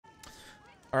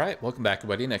Alright, welcome back,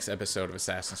 everybody. Next episode of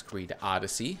Assassin's Creed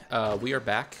Odyssey. We are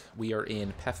back. We are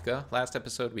in Pefka. Last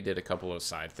episode, we did a couple of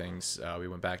side things. We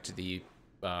went back to the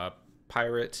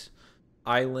pirate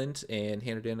island and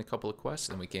handed in a couple of quests.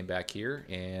 Then we came back here,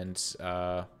 and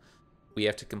we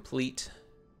have to complete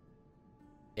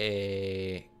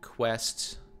a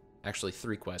quest. Actually,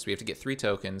 3 quests. We have to get 3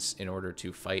 tokens in order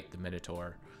to fight the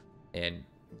Minotaur and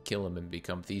kill him and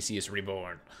become Theseus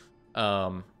Reborn.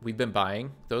 We've been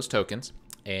buying those tokens.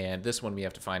 And this one we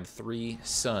have to find 3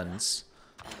 sons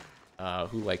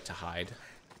who like to hide.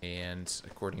 And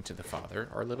according to the father,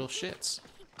 are little shits.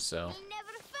 So.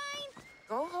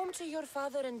 Go home to your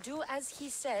father and do as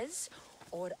he says,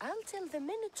 or I'll tell the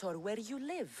Minotaur where you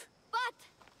live. But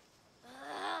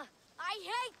I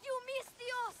hate you,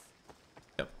 Mistios.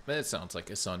 Yep, that sounds like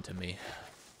a son to me.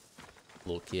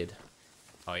 Little kid.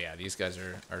 Oh yeah, these guys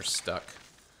are stuck.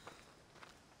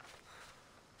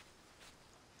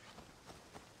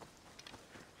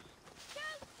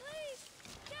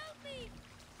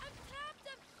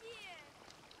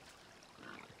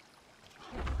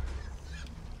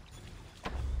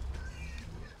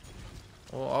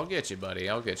 Well, I'll get you, buddy.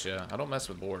 I'll get you. I don't mess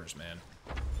with boars, man.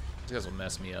 These guys will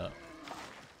mess me up.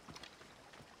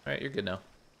 Alright, you're good now.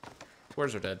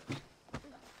 Boars are dead.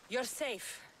 You're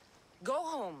safe. Go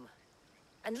home.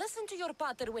 And listen to your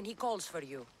pater when he calls for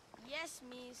you. Yes,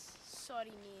 miss.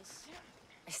 Sorry, miss.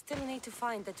 I still need to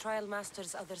find the trial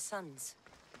master's other sons.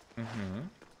 Mm-hmm.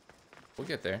 We'll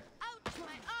get there. Ouch,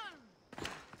 my arm!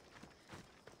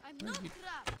 I'm not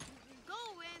trapped. You can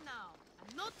go away now.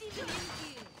 I'm not even in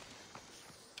here.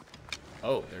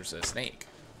 Oh, there's a snake.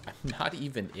 I'm not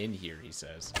even in here, he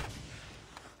says.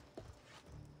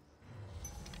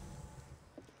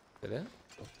 Did it?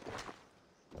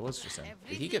 It was just him.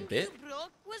 Did he get bit? Everything you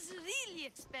broke was really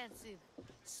expensive.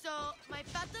 So, my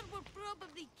pater will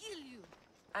probably kill you.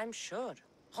 I'm sure.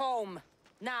 Home.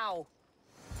 Now.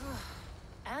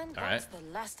 And that's the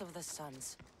last of the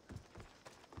sons.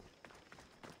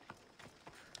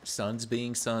 Sons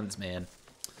being sons, man.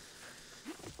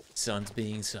 Sons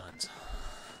being sons.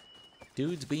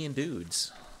 Dudes being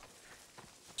dudes.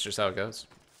 It's just how it goes.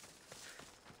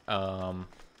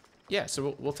 Yeah,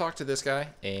 so we'll talk to this guy,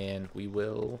 and we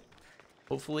will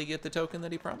hopefully get the token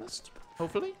that he promised.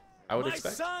 Hopefully, I would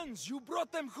expect. My sons, you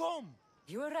brought them home.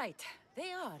 You are right.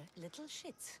 They are little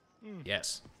shits.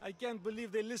 Yes. I can't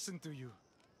believe they listened to you.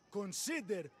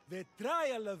 Consider the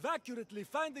trial of accurately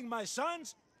finding my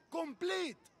sons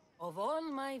complete. Of all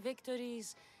my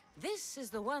victories, this is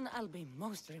the one I'll be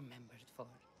most remembered for.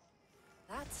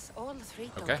 That's all 3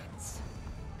 Okay. tokens.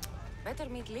 Better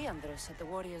meet Leandros at the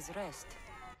Warrior's Rest.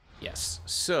 Yes.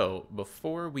 So,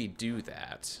 before we do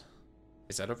that,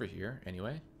 is that over here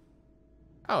anyway?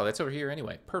 Oh, that's over here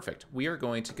anyway. Perfect. We are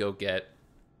going to go get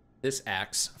this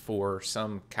axe for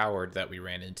some coward that we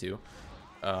ran into.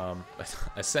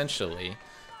 Essentially,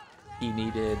 he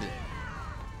needed...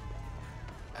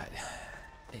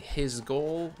 his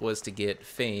goal was to get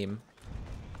fame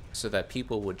so that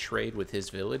people would trade with his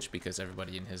village, because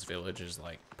everybody in his village is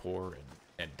like poor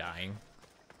and dying.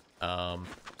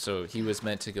 So he was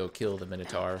meant to go kill the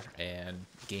Minotaur and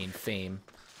gain fame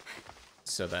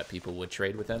so that people would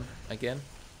trade with him again.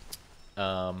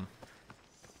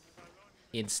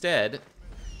 Instead,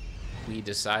 we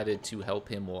decided to help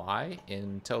him lie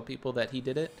and tell people that he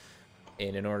did it.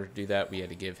 And in order to do that, we had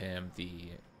to give him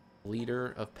the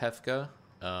leader of Pefka,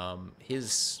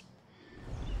 his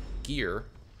gear,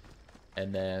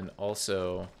 and then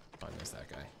also... Oh, I missed that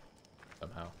guy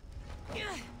somehow.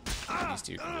 These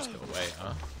 2 can just go away,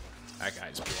 huh? That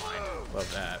guy's blind. Love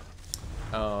that.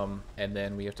 And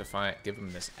then we have to give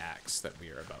him this axe that we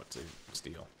are about to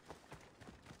steal.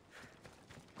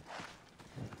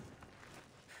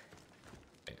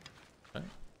 Wait, what?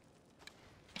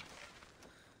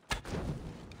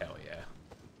 Hell yeah.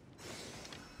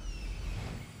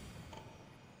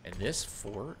 And this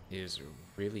fort is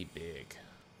really big.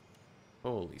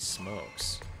 Holy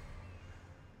smokes.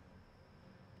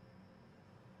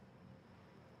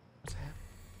 What's happening?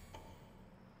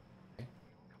 Okay.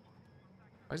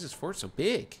 Why is this fort so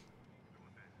big?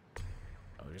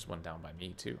 Oh, there's one down by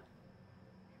me, too.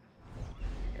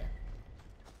 Okay.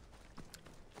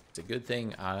 It's a good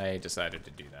thing I decided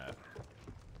to do that.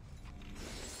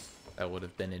 That would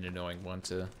have been an annoying one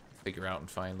to figure out and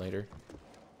find later.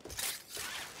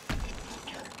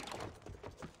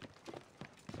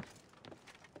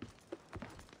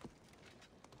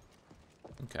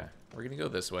 Okay, we're gonna go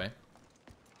this way.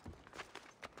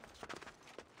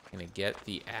 Gonna get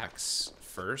the axe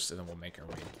first, and then we'll make our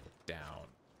way down.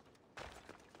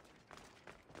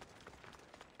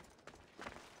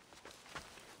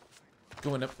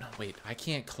 Going up. No, wait, I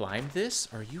can't climb this?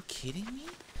 Are you kidding me?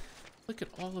 Look at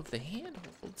all of the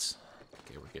handholds.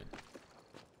 Okay, we're good.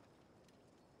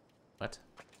 What?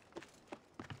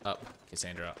 Up.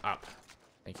 Cassandra, up.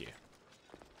 Thank you.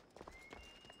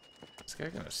 Is this guy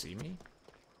gonna see me?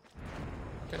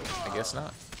 Okay, I guess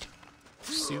not.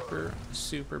 Super,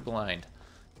 super blind.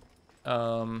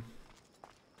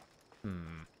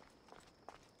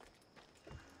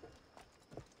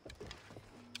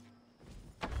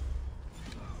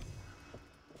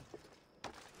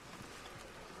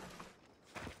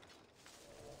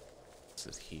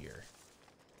 This is here.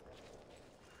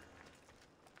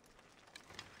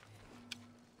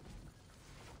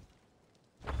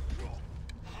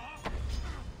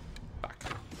 Fuck.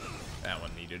 That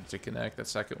one needed to connect, that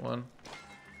second one.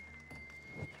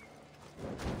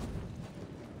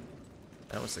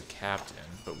 That was the captain,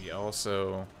 but we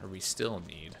also, or we still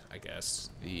need, I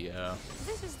guess, the,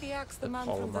 This is the axe the the man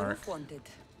from the polemark. roof wanted.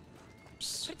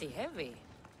 Pretty heavy.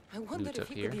 I wonder Loot if up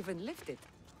he here. could even lift it.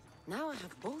 Now I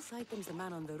have both items the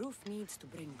man on the roof needs to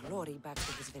bring glory back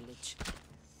to his village.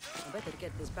 I better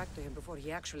get this back to him before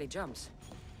he actually jumps.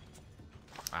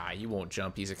 Ah, he won't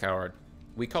jump, he's a coward.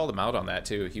 We called him out on that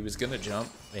too. He was gonna jump,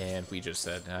 and we just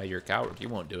said, nah, you're a coward, you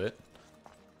won't do it.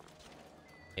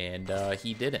 And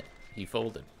he didn't. He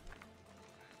folded.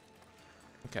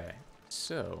 Okay,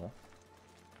 so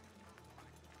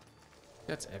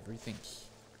that's everything.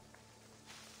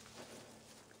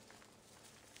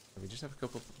 We just have a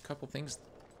couple things.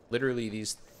 Literally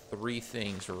these 3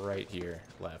 things right here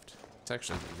left. It's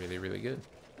actually really, really good.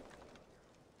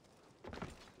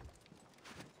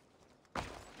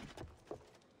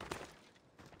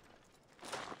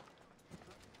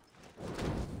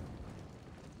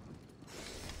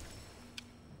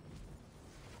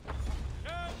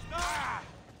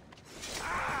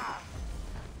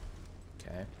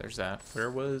 Okay, there's that.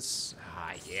 Where was...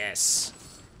 Ah, yes.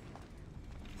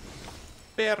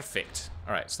 Perfect.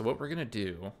 Alright, so what we're gonna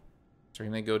do is we're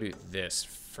gonna go do this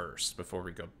first before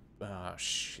we go... Oh,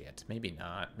 shit. Maybe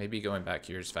not. Maybe going back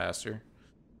here is faster.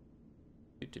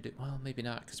 Well, maybe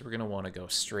not, because we're gonna want to go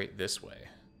straight this way.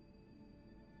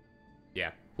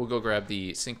 Yeah, we'll go grab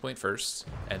the sync point first,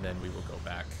 and then we will go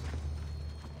back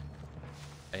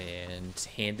and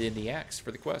hand in the axe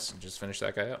for the quest and just finish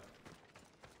that guy up.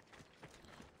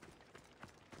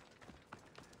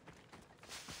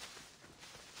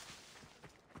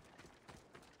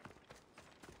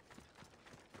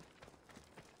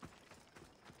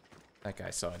 That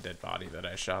guy saw a dead body that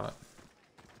I shot.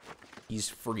 He's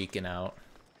freaking out.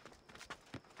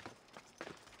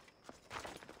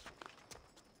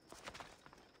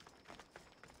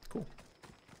 Cool.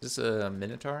 Is this a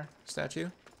Minotaur statue?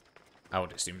 I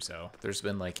would assume so. There's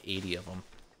been like 80 of them.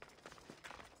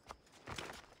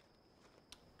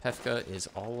 Pefka is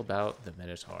all about the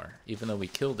Minotaur, even though we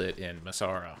killed it in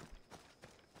Masara.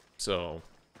 So,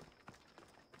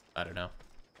 I don't know.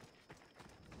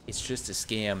 It's just a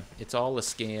scam. It's all a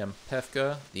scam.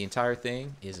 Pefka, the entire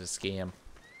thing, is a scam.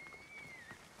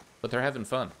 But they're having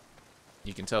fun.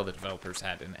 You can tell the developers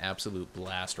had an absolute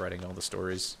blast writing all the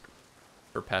stories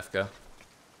for Pefka.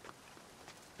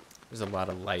 There's a lot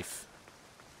of life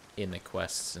in the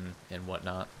quests and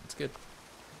whatnot. It's good.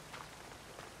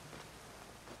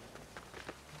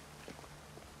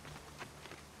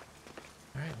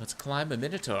 Alright, let's climb a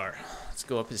Minotaur. Let's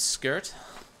go up his skirt.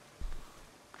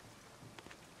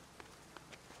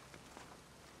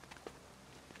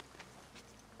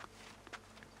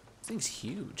 This thing's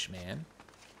huge, man.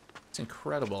 It's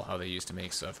incredible how they used to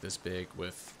make stuff this big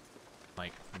with,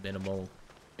 like, minimal,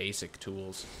 basic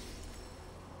tools.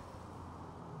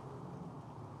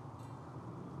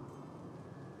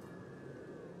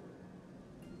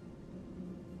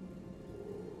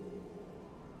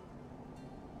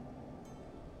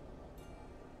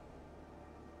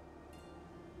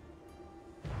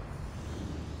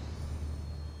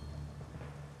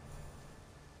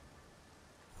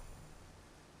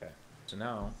 So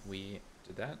now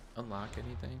did that unlock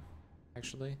anything?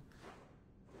 Actually,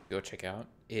 go check out.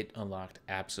 It unlocked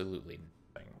absolutely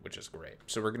nothing, which is great.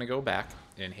 So we're gonna go back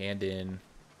and hand in.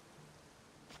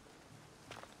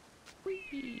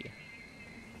 Whee!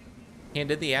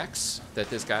 Hand in the axe that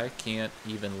this guy can't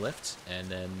even lift, and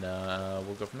then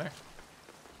we'll go from there.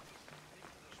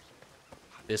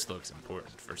 This looks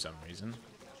important for some reason.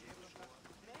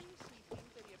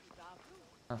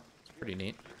 Huh, it's pretty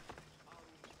neat.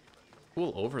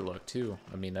 Cool overlook, too.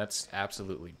 I mean, that's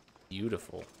absolutely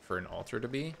beautiful for an altar to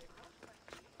be.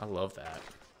 I love that.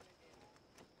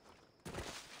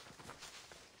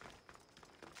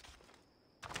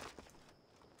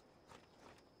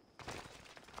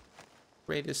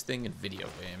 greatest thing in video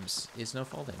games is no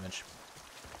fall damage.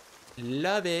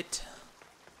 Love it.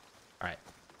 All right.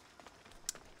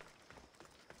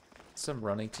 Some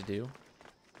running to do.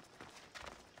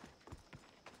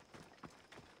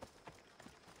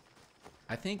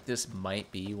 I think this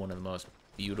might be one of the most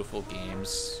beautiful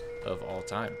games of all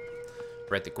time.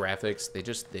 Right, the graphics,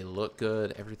 they look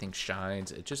good, everything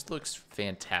shines, it just looks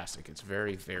fantastic. It's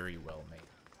very, very well made.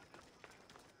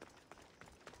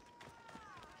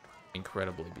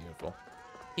 Incredibly beautiful.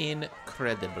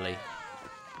 Incredibly.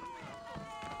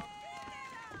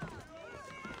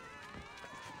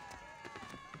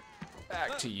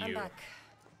 Back to you. I'm back.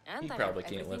 And You I probably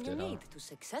have can't lift everything it, you huh? need to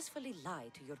successfully lie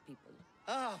to your people.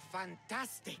 Oh,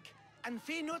 fantastic. And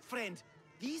fear not, friend.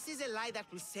 This is a lie that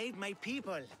will save my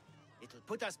people. It'll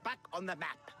put us back on the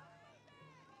map.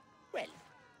 Well,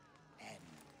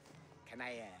 can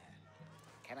I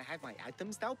have my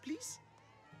items now, please?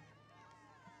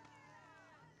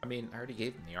 I mean, I already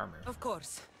gave him the armor. Of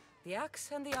course. The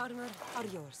axe and the armor are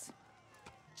yours.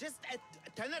 Just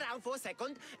turn around for a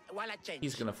second while I change.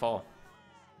 He's gonna fall.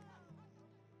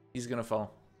 He's gonna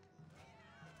fall.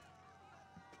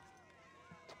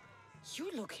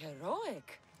 You look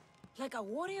heroic. Like a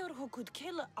warrior who could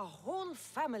kill a whole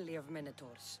family of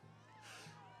minotaurs.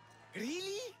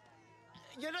 Really?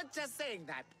 You're not just saying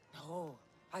that. No,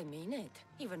 I mean it.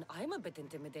 Even I'm a bit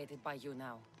intimidated by you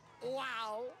now.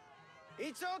 Wow.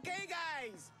 It's okay,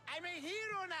 guys. I'm a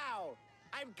hero now.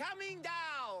 I'm coming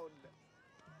down.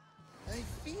 I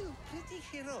feel pretty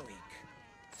heroic.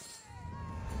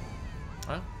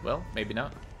 Well, maybe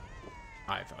not.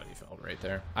 I thought he fell right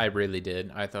there. I really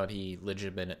did. I thought he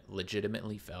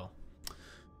legitimately fell.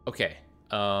 Okay,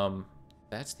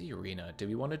 that's the arena. Do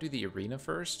we want to do the arena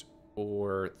first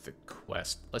or the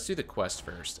quest? Let's do the quest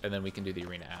first, and then we can do the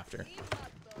arena after.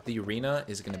 The arena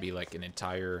is going to be like an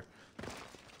entire...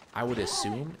 I would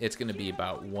assume it's going to be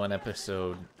about one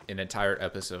episode, an entire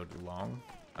episode long.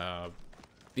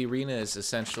 The arena is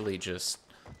essentially just...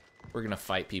 We're going to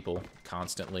fight people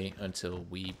constantly until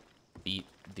we beat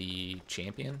the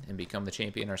champion and become the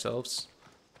champion ourselves.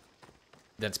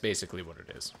 That's basically what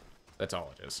it is. That's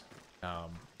all it is.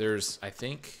 I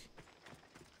think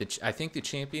the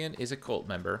champion is a cult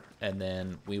member, and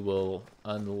then we will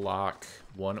unlock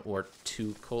 1 or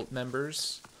 2 cult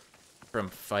members from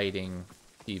fighting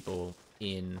people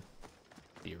in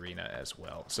the arena as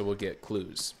well. So we'll get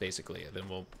clues, basically, and then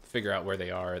we'll figure out where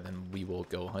they are, and then we will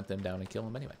go hunt them down and kill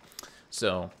them anyway.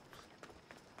 So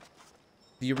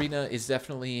the arena is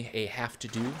definitely a have to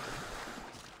do,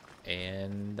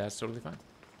 and that's totally fine.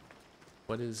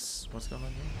 What's going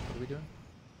on here? What are we doing?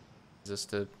 Is this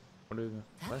to...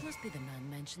 That must be the man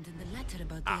mentioned in the letter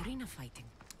about the arena fighting.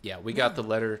 Yeah, we got the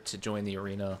letter to join the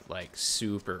arena, like,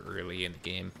 super early in the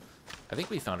game. I think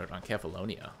we found it on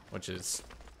Kefalonia, which is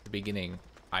the beginning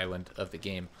island of the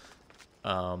game.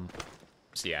 So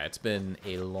yeah, it's been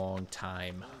a long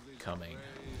time coming.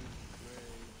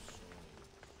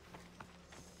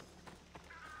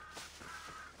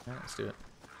 Alright, let's do it.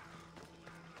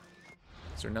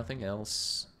 Is there nothing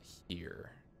else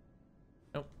here?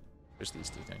 Nope. Just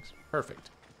these 2 things. Perfect.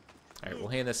 Alright, we'll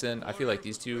hand this in. I feel like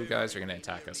these 2 guys are going to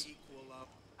attack us.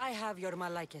 I have your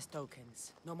Malakes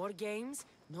tokens. No more games,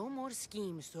 no more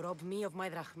schemes to rob me of my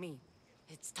drachmi.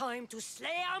 It's time to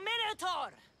slay a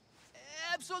minotaur!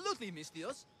 Absolutely,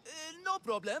 Mistios. No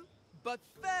problem. But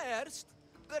first,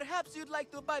 perhaps you'd like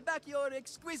to buy back your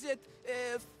exquisite,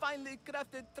 finely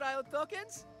crafted trial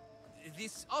tokens?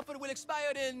 This offer will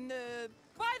expire in...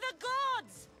 By the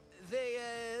gods! They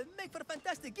make for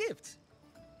fantastic gifts.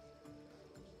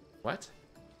 What?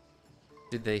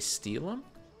 Did they steal them?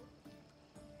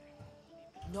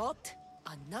 Not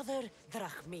another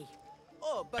drachmi.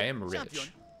 Oh, but I am rich. champion,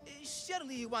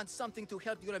 surely you want something to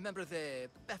help you remember the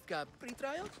Befka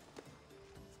pre-trial?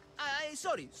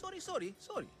 Sorry.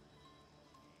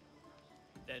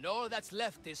 Then all that's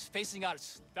left is facing our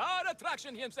star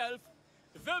attraction himself,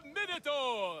 the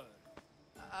Minotaur!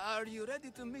 Are you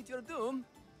ready to meet your doom?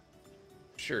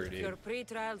 Sure, If your dude.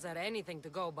 pre-trials are anything to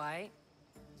go by,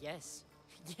 yes.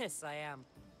 Yes, I am.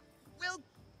 Well,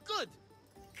 good.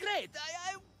 Great.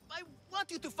 I want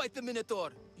you to fight the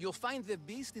Minotaur. You'll find the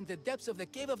beast in the depths of the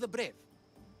Cave of the Brave,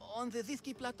 on the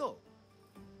Thithki Plateau.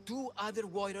 2 other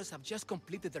warriors have just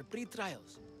completed their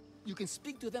pre-trials. You can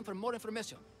speak to them for more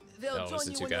information. They'll Oh, is join it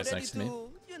you 2 when you're guys ready next to me?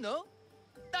 you know,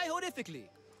 die horrifically.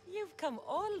 You've come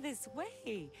all this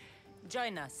way.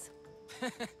 Join us.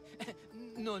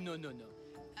 No.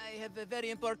 I have a very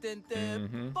important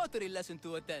pottery lesson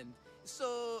to attend.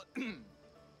 So,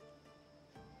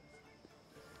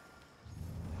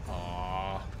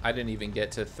 Aw, I didn't even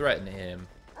get to threaten him.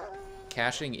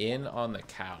 Cashing in on the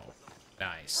cow.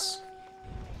 Nice.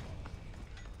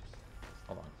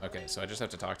 Hold on. Okay, so I just have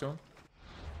to talk to him.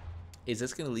 Is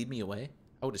this going to lead me away?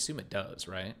 I would assume it does,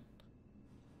 right?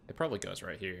 It probably goes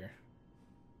right here.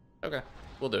 Okay,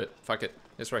 we'll do it. Fuck it.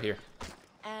 It's right here.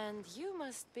 And you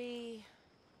must be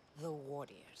the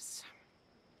warriors.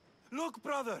 Look,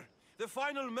 brother! The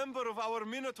final member of our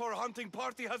Minotaur hunting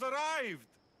party has arrived!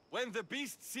 When the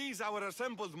beast sees our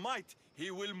assembled might, he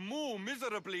will moo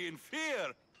miserably in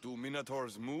fear. Do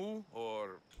Minotaurs moo,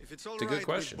 or... If it's all It's a right good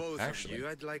question, with both actually. of you,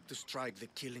 I'd like to strike the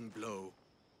killing blow.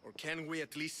 Or can we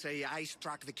at least say I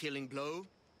struck the killing blow?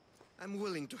 I'm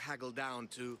willing to haggle down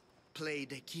to play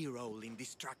the key role in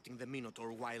distracting the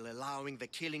Minotaur while allowing the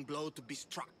killing blow to be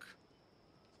struck.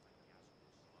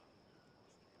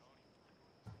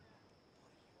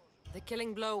 The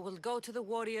killing blow will go to the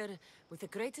warrior with the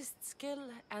greatest skill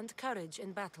and courage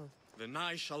in battle. Then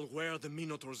I shall wear the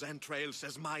Minotaur's entrails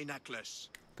as my necklace.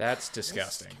 That's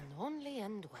disgusting. This can only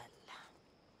end well.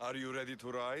 Are you ready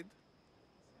to ride?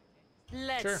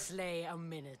 Let's Sure. slay a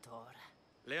minotaur.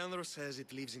 Leandro says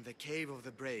it lives in the Cave of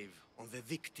the Brave, on the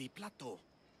Victi Plateau.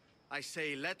 I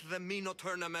say let the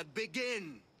Minotaur tournament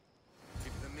begin!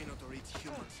 If the Minotaur eats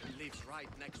humans and lives right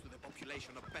next to the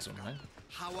population of So Befka, mine.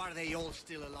 how are they all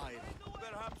still alive?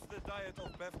 Perhaps the diet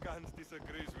of Befgans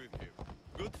disagrees with you.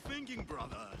 Good thinking,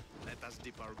 brother. Let us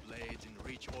dip our blades in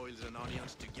rich oils and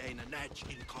onions to gain an edge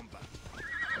in combat.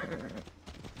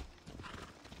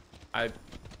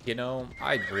 You know,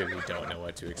 I really don't know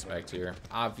what to expect here.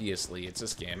 Obviously, it's a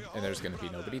scam, and there's going to be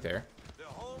nobody there. The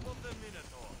home of the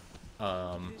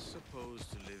Minotaur. He's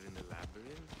supposed to live in the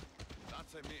labyrinth?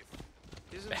 That's a myth.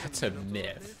 Isn't That's the a Minotaur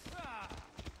myth.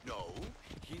 No,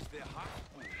 he's the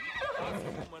half-moon,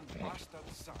 half-human bastard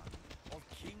son of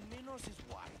King Minos'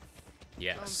 wife. Sounds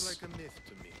Yes. like a myth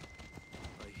to me.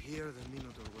 I hear the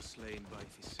Minotaur was slain by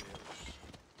Theseus.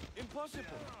 Impossible.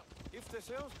 If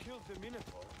Theseus killed the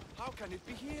Minotaur, how can it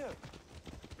be here?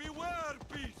 Beware,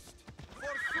 beast!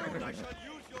 For soon I shall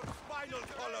use your spinal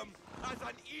column as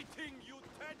an eating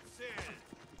utensil!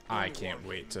 I can't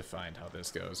wait to find how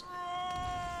this goes.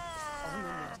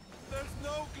 There's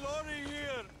no glory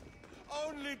here!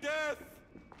 Only death!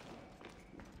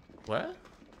 What?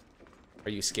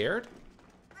 Are you scared?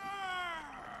 No!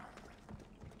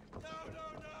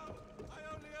 I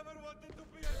only ever wanted to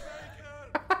be a baker!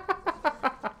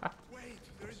 Wait,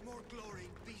 there is more glory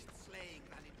in beast slaying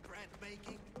than in bread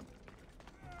making.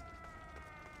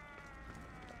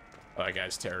 Oh, that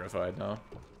guy's terrified now.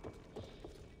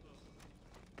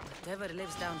 Whatever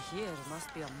lives down here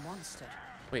must be a monster.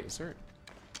 Wait, is there...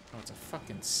 Oh, it's a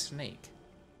fucking snake.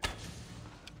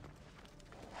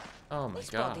 Oh my These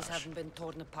gosh. bodies haven't been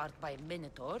torn apart by a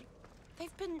minotaur.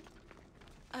 They've been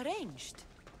arranged.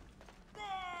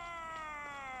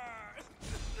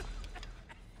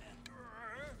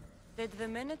 Did the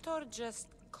minotaur just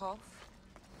cough?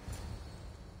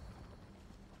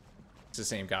 It's the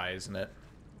same guy, isn't it?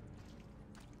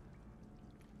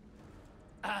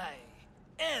 I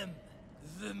am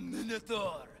the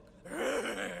Minotaur.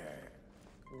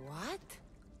 What?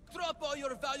 Drop all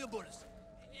your valuables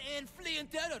and flee in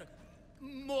terror.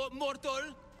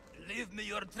 Mortal, leave me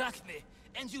your drachmae,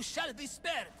 and you shall be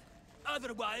spared.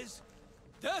 Otherwise,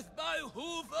 death by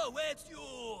hoof awaits you.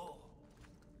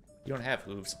 You don't have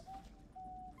hooves.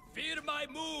 Fear my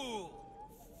move.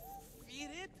 Fear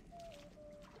it?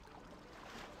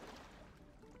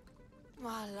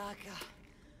 Malaka.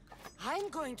 I'm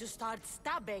going to start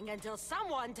stabbing until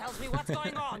someone tells me what's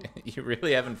going on. You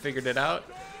really haven't figured it out?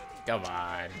 Come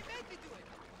on.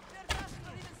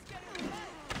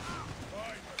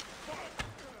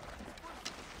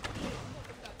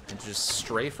 And just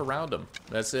strafe around him.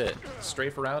 That's it.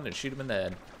 Strafe around and shoot him in the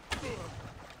head.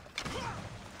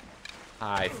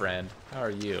 Hi, friend. How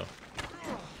are you?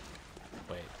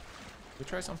 Wait. Can we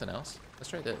try something else? Let's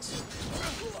try this.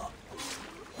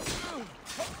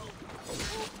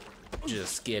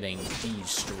 Just getting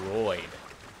destroyed.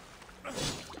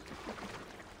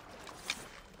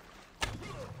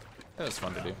 That was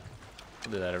fun to do.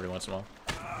 We'll do that every once in a while.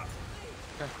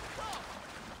 Okay.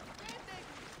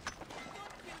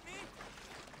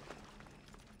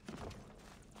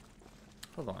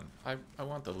 Hold on. I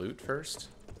want the loot first.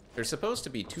 There's supposed to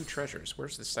be 2 treasures.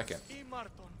 Where's the second?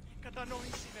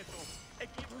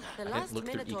 The last look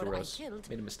through minotaur I Icaros. killed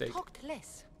Made a mistake. talked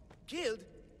less. Killed?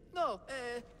 No,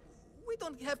 we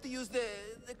don't have to use the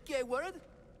K word.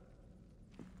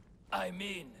 I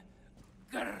mean,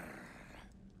 grrr.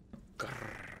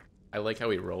 I like how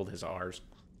he rolled his R's.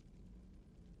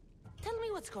 Tell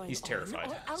me what's going He's on, terrified,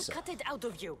 or I'll so- cut it out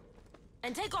of you.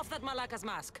 And take off that Malaka's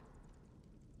mask.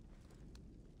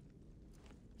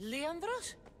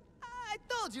 Leandros? I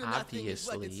told you nothing is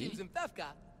what it Obviously. seems in Pevka.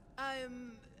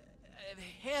 I'm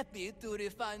happy to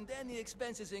refund any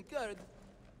expenses incurred.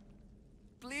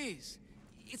 Please,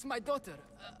 it's my daughter,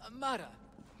 Amara.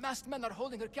 Masked men are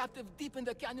holding her captive deep in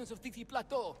the canyons of Titi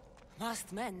Plateau.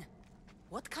 Masked men?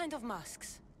 What kind of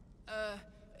masks?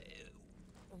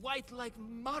 White like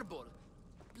marble,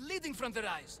 bleeding from their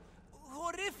eyes.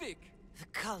 Horrific! The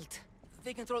cult.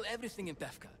 They control everything in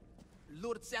Pevka.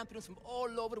 Lured champions from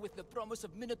all over with the promise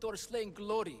of Minotaur slaying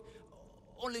glory,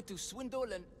 only to swindle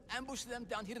and ambush them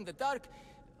down here in the dark.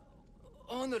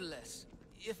 Honorless.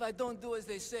 If I don't do as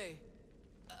they say,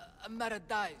 Amara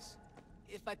dies.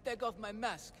 If I take off my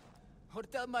mask, or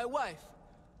tell my wife,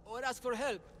 or ask for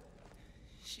help,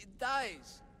 she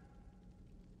dies.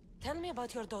 Tell me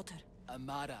about your daughter.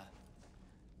 Amara.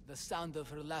 The sound of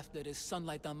her laughter is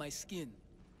sunlight on my skin.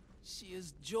 She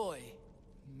is joy,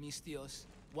 Mistios.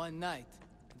 One night,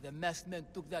 the masked men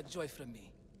took that joy from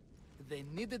me. They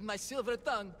needed my silver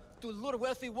tongue to lure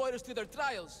wealthy warriors to their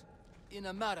trials. In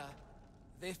Amara,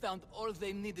 they found all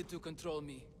they needed to control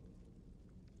me.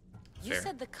 You Fair.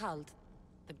 said the cult,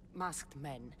 the masked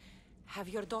men, have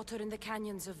your daughter in the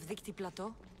canyons of Victi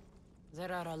Plateau?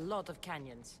 There are a lot of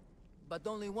canyons. But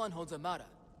only one holds Amara.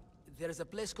 There is a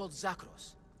place called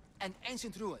Zakros, an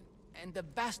ancient ruin, and the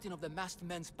bastion of the masked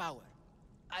men's power.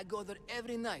 I go there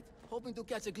every night, hoping to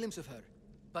catch a glimpse of her,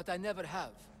 but I never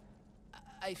have.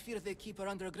 I fear they keep her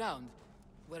underground,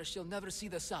 where she'll never see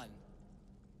the sun.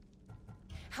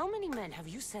 How many men have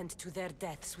you sent to their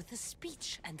deaths with a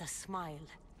speech and a smile?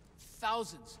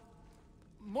 Thousands.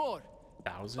 More.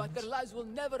 Thousands? But their lives will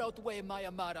never outweigh my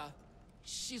Amara.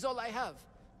 She's all I have.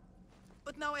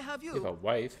 But now I have you. You have a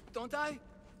wife. Don't I?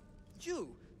 You.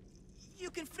 You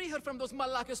can free her from those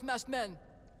Malakas masked men.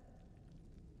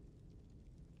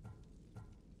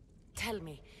 Tell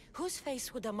me, whose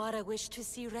face would Amara wish to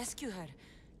see rescue her?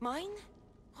 Mine?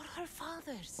 Or her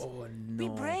father's? Oh Be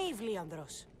no. brave,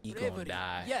 Leandros. You gonna Bravery.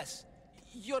 die. Yes.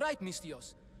 You're right,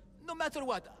 Mistios. No matter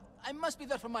what, I must be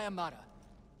there for my Amara.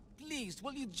 Please,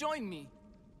 will you join me?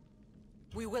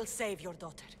 We will save your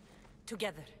daughter.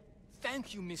 Together.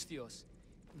 Thank you, Mistios.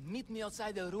 Meet me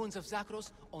outside the ruins of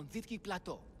Zakros on Vitki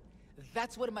Plateau.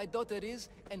 That's where my daughter is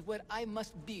and where I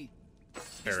must be.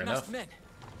 Fair These enough. masked men,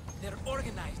 they're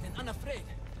organized and unafraid.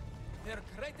 Their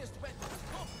greatest weapon is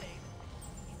no blade.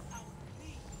 It's our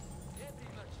greed. Every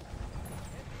merchant,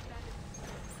 every bandit.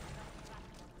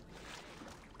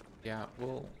 Yeah,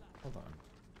 well, hold on.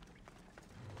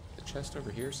 The chest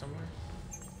over here somewhere?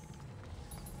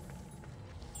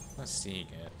 I'm not seeing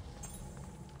it.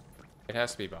 It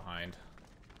has to be behind.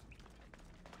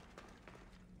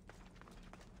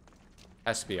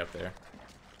 Has to be up there.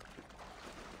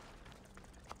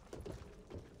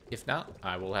 If not,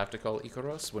 I will have to call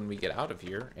Ikaros when we get out of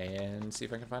here and see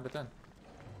if I can find it then.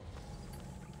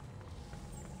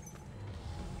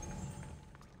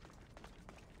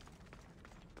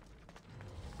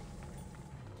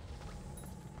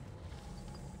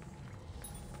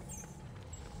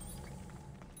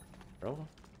 Bro,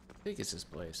 how big is this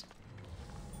place?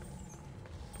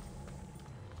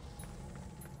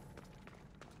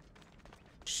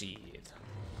 Shit.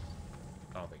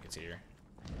 I don't think it's here.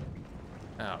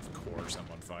 Oh, of course I'm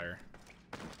on fire.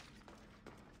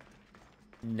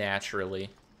 Naturally.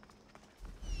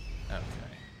 Okay.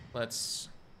 Let's...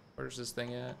 Where's this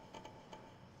thing at?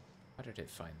 How did it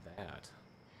find that?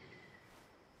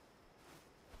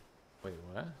 Wait,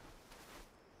 what?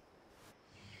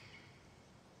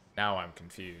 Now I'm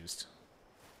confused.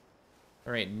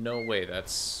 There ain't no way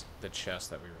that's the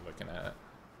chest that we were looking at.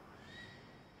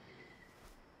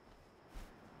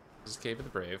 This is Cave of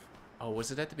the Brave. Oh,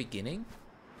 was it at the beginning?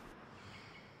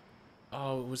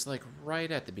 Oh, it was like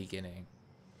right at the beginning.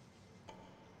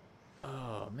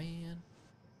 Oh, man.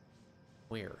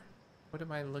 Where? What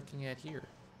am I looking at here?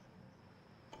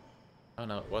 Oh,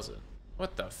 no, it wasn't.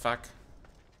 What the fuck?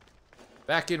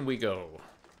 Back in we go.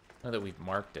 Now that we've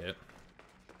marked it.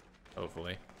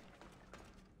 Hopefully.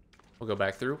 We'll go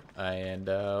back through, and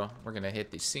we're going to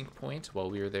hit the sync point while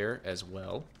we are there as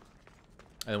well.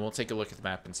 And then we'll take a look at the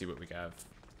map and see what we have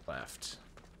left.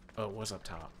 Oh, it was up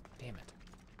top. Damn it.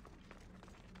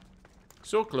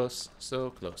 So close.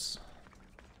 So close.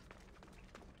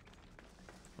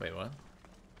 Wait, what?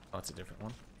 Oh, that's a different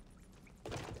one.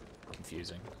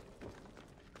 Confusing.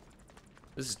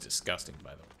 This is disgusting,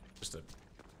 by the way. Just a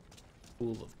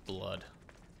pool of blood.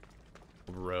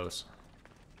 Gross.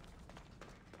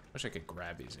 Wish I could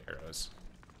grab these arrows.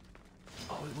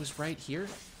 Oh, it was right here?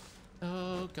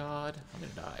 Oh, God. I'm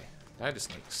gonna die. Die to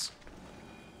snakes.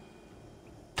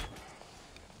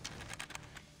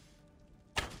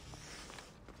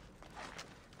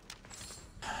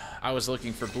 I was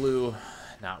looking for blue,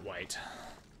 not white.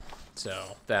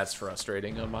 So that's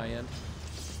frustrating on my end.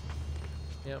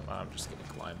 Yep, I'm just gonna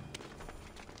climb.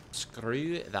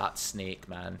 Screw that snake,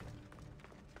 man.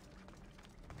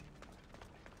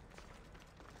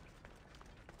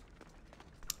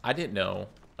 I didn't know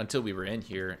until we were in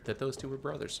here that those two were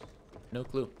brothers. No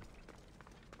clue.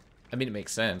 I mean, it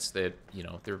makes sense that, you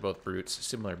know, they were both brutes,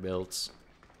 similar builds.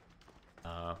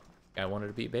 I wanted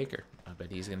to beat Baker. I bet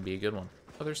he's gonna be a good one.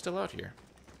 Oh, they're still out here.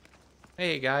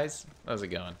 Hey guys, how's it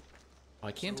going? Oh,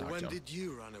 I can't talk to him. When did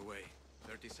you run away?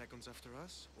 30 seconds after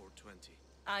us, or 20?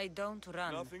 I don't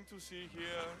run. Nothing to see here.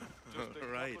 Just a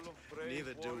Right. couple of brave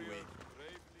Neither do we. warriors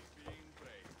bravely being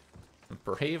brave.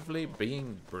 Bravely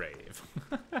being brave.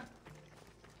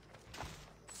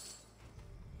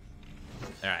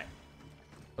 Alright.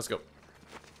 Let's go.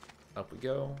 Up we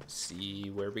go. See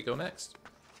where we go next.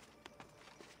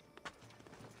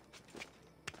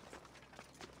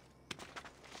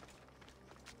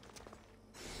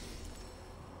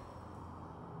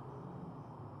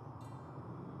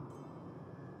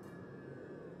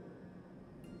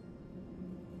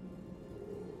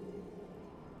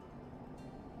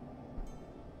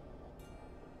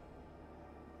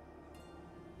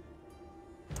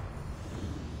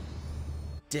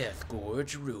 Death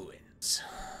Gorge Ruins.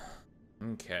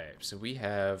 Okay, so we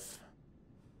have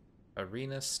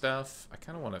arena stuff. I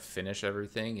kind of want to finish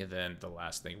everything, and then the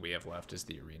last thing we have left is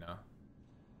the arena.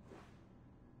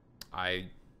 I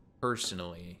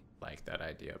personally like that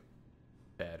idea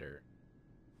better.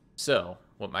 So,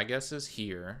 what my guess is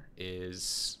here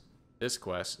is this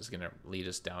quest is going to lead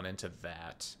us down into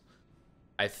that.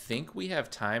 I think we have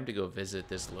time to go visit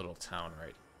this little town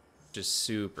right, just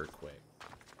super quick.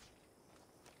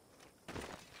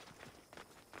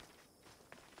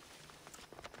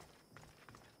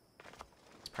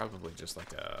 Probably just like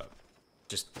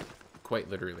just quite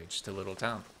literally just a little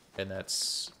town, and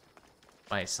that's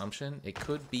my assumption. It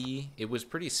could be, it was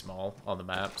pretty small on the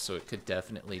map, so it could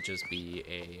definitely just be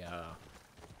a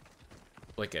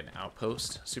like an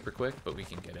outpost super quick, but we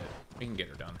can get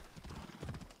her done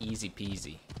easy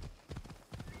peasy.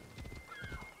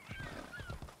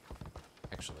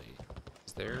 Actually,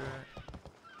 is there,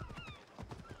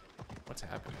 what's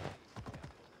happening?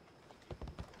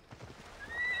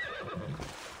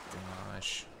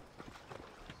 Gosh.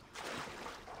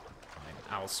 Fine,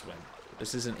 I'll swim.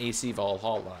 This is an AC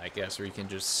Valhalla, I guess, where you can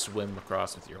just swim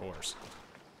across with your horse.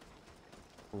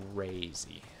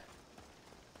 Crazy.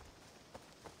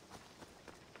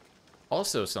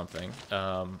 Also something,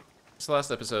 this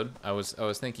last episode, I was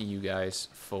thanking you guys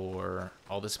for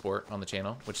all the support on the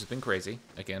channel, which has been crazy.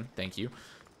 Again, thank you.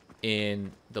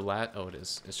 In the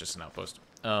it's just an outpost.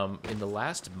 In the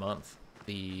last month,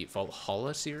 the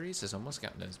Valhalla series has almost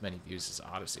gotten as many views as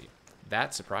Odyssey.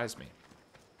 That surprised me.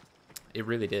 It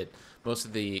really did. Most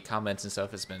of the comments and stuff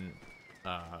has been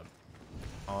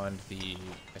on the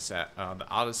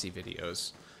Odyssey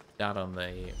videos, not on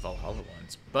the Valhalla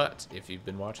ones. But if you've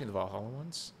been watching the Valhalla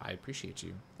ones, I appreciate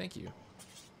you. Thank you.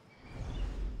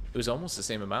 It was almost the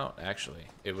same amount, actually.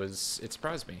 It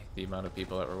surprised me, the amount of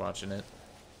people that were watching it.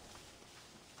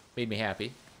 Made me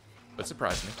happy, but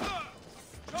surprised me.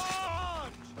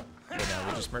 But now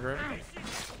we just murder everybody.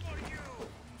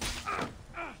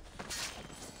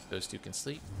 Those two can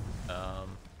sleep.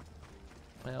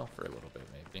 Well, for a little bit,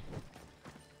 maybe.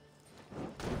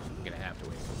 I'm gonna have to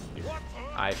wait. Here.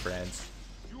 Hi, friends.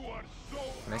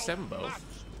 Can I stab them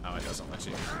both? Oh, it doesn't let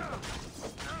you.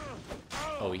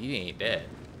 Oh, he ain't dead.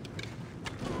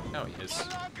 No, he is.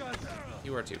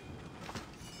 You are too.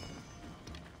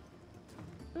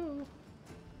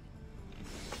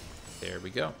 There we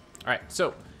go. All right,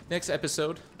 so next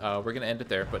episode, we're going to end it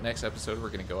there, but next episode we're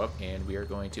going to go up and we are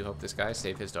going to help this guy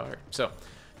save his daughter. So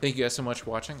thank you guys so much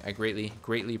for watching. I greatly,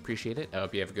 greatly appreciate it. I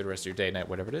hope you have a good rest of your day, night,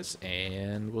 whatever it is,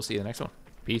 and we'll see you in the next one.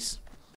 Peace.